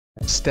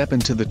Step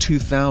into the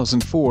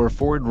 2004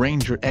 Ford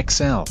Ranger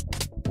XL.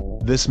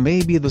 This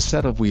may be the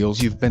set of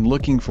wheels you've been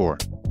looking for.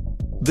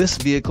 This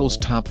vehicle's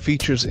top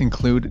features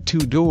include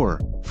 2-door,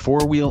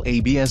 4-wheel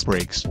ABS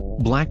brakes,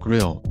 black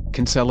grille,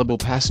 cancelable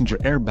passenger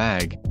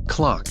airbag,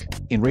 clock,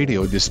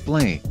 in-radio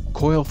display,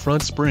 coil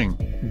front spring,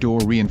 door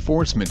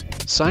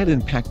reinforcement, side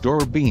impact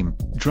door beam,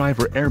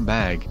 driver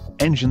airbag,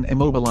 engine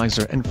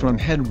immobilizer and front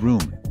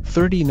headroom.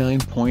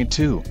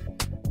 39.2.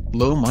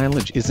 Low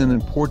mileage is an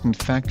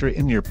important factor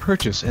in your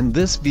purchase, and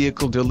this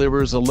vehicle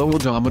delivers a low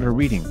odometer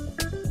reading.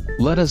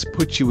 Let us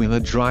put you in the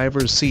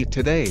driver's seat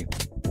today.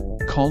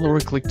 Call or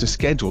click to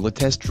schedule a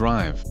test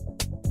drive.